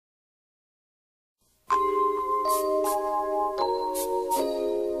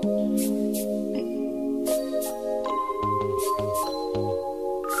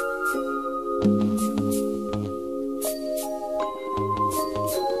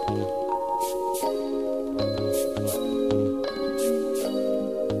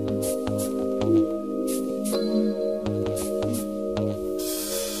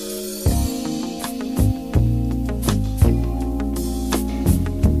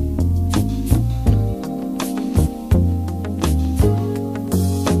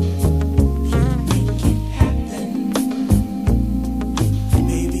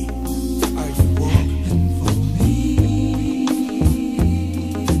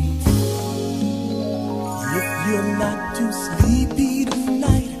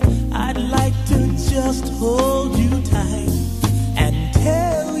Hold you tight and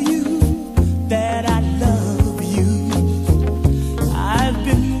tell you that I love you. I've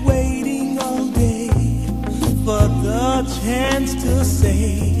been waiting all day for the chance to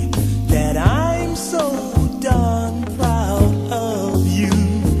say that I'm so darn proud of you.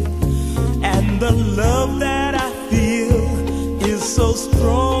 And the love that I feel is so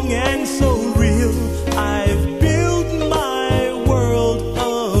strong and so real. I've built my world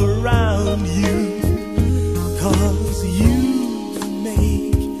around you. 'Cause you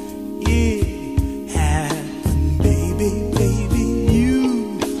make it happen, baby, baby. You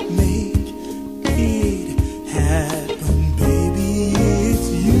make it happen, baby. It's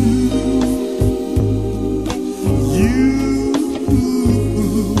you.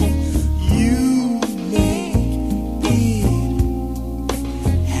 You make it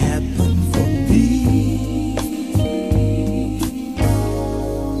happen for me.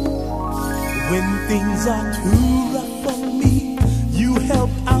 When things are too rough for me, you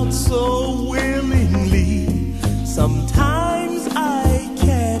help out so willingly. Sometimes I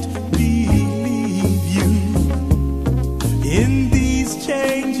can't believe you. In these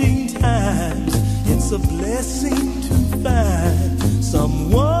changing times, it's a blessing to find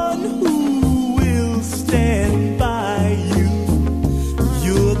someone who will stand by you.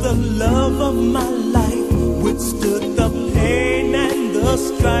 You're the love of my life, withstood the pain and the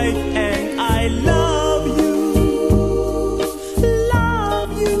strife, and I love